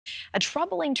A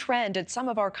troubling trend at some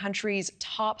of our country's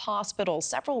top hospitals.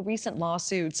 Several recent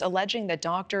lawsuits alleging that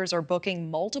doctors are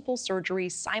booking multiple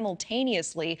surgeries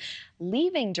simultaneously,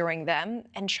 leaving during them,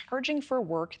 and charging for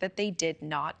work that they did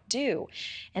not do.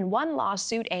 In one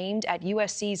lawsuit aimed at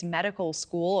USC's medical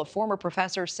school, a former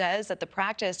professor says that the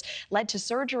practice led to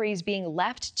surgeries being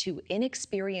left to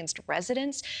inexperienced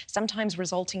residents, sometimes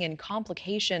resulting in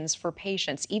complications for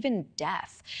patients, even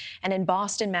death. And in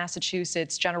Boston,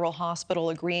 Massachusetts, General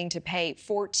Hospital agreeing to pay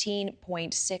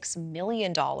 $14.6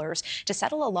 million to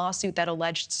settle a lawsuit that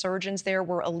alleged surgeons there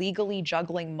were illegally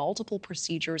juggling multiple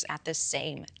procedures at the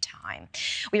same time.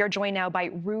 We are joined now by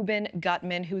Reuben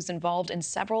Guttman, who's involved in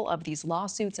several of these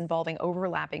lawsuits involving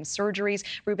overlapping surgeries.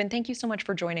 Reuben, thank you so much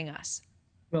for joining us.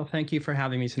 Well, thank you for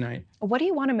having me tonight. What do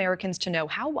you want Americans to know?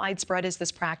 How widespread is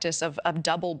this practice of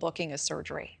double booking a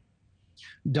surgery?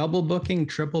 Double booking,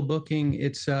 triple booking,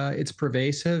 it's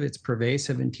pervasive. It's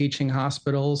pervasive in teaching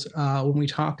hospitals. When we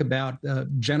talk about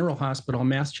General Hospital,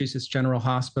 Massachusetts General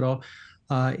Hospital,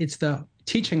 it's the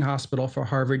teaching hospital for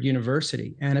Harvard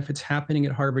University. And if it's happening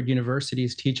at Harvard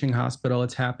University's teaching hospital,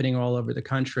 it's happening all over the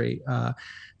country.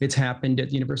 It's happened at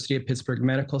the University of Pittsburgh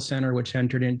Medical Center, which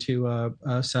entered into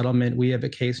a settlement. We have a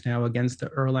case now against the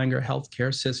Erlanger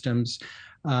Healthcare Systems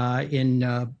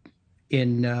in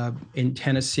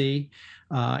Tennessee.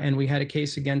 And we had a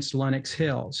case against Lenox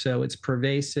Hill. So it's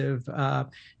pervasive.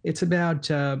 It's about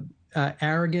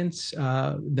arrogance,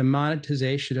 the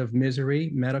monetization of misery,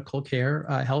 medical care,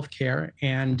 health care,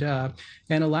 and a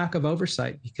lack of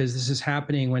oversight, because this is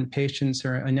happening when patients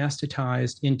are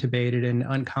anesthetized, intubated, and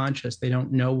unconscious. They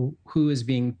don't know who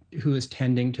is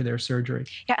tending to their surgery.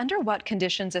 Yeah, under what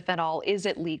conditions, if at all, is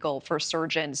it legal for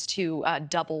surgeons to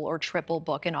double or triple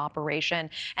book an operation?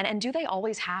 And do they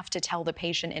always have to tell the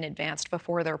patient in advance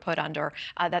before they're put under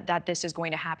that this is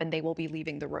going to happen, they will be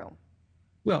leaving the room?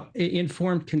 Well,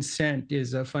 informed consent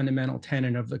is a fundamental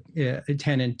tenet of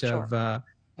Sure.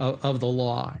 of the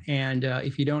law, and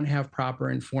if you don't have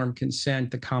proper informed consent,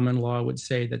 the common law would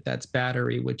say that that's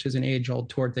battery, which is an age-old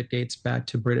tort that dates back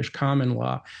to British common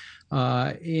law.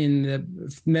 In the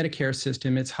Medicare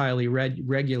system, it's highly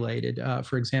regulated.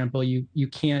 For example, you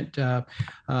can't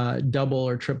double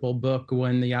or triple book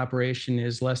when the operation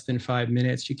is less than 5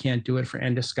 minutes. You can't do it for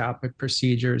endoscopic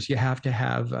procedures. You have to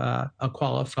have a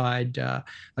qualified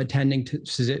attending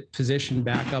physician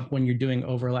backup when you're doing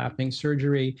overlapping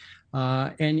surgery.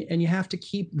 And you have to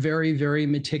keep very, very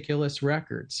meticulous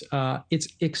records. It's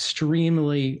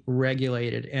extremely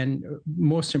regulated. And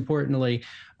most importantly,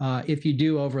 if you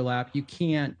do overlap,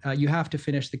 you have to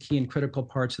finish the key and critical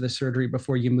parts of the surgery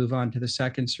before you move on to the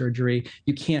second surgery.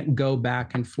 You can't go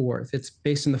back and forth. It's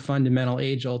based on the fundamental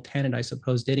age-old tenet, I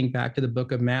suppose, dating back to the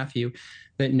book of Matthew,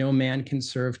 that no man can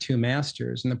serve two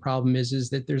masters. And the problem is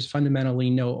that there's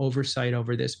fundamentally no oversight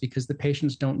over this because the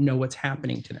patients don't know what's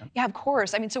happening to them. Yeah, of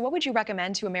course. I mean, so what would you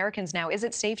recommend to Americans now? Is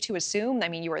it safe to assume? I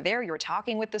mean, you were there, you were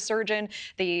talking with the surgeon,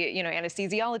 the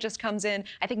anesthesiologist comes in.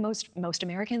 I think most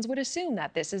Americans would assume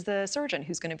that this is the surgeon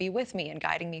who's going to be with me and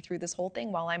guiding me through this whole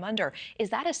thing while I'm under. Is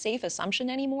that a safe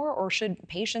assumption anymore, or should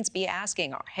patients be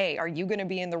asking, hey, are you going to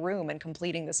be in the room and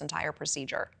completing this entire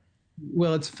procedure?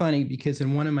 Well, it's funny because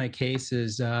in one of my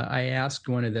cases, I asked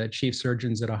one of the chief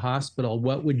surgeons at a hospital,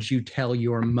 what would you tell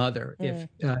your mother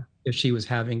if she was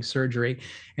having surgery?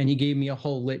 And he gave me a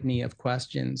whole litany of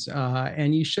questions.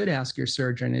 And you should ask your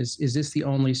surgeon, is this the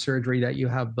only surgery that you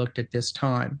have booked at this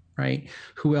time, right?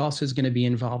 Who else is going to be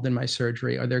involved in my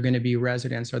surgery? Are there going to be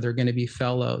residents? Are there going to be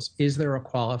fellows? Is there a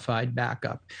qualified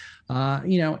backup?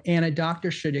 And a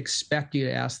doctor should expect you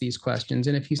to ask these questions.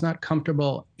 And if he's not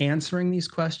comfortable answering these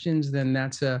questions, then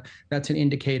that's an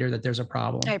indicator that there's a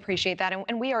problem. I appreciate that.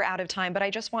 And we are out of time, but I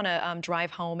just want to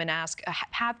drive home and ask,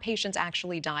 have patients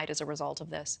actually died as a result of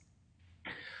this?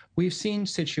 We've seen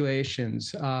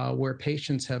situations where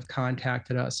patients have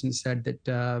contacted us and said that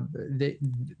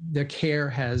the care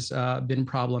has been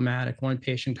problematic. One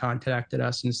patient contacted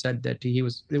us and said that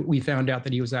we found out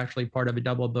that he was actually part of a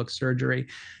double book surgery,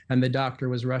 and the doctor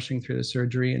was rushing through the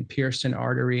surgery and pierced an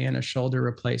artery and a shoulder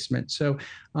replacement. So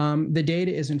the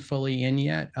data isn't fully in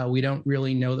yet. We don't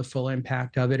really know the full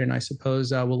impact of it, and I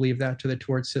suppose we'll leave that to the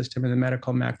tort system and the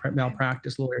medical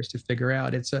malpractice lawyers to figure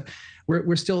out.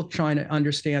 We're still trying to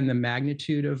understand the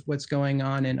magnitude of what's going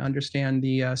on and understand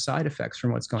the side effects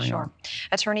from what's going on.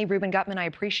 Attorney Reuben Guttman, I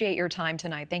appreciate your time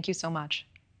tonight. Thank you so much.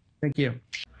 Thank you.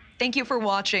 Thank you for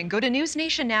watching. Go to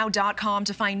newsnationnow.com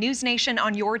to find News Nation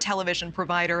on your television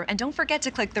provider. And don't forget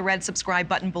to click the red subscribe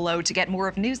button below to get more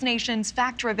of News Nation's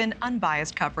fact-driven,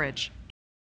 unbiased coverage.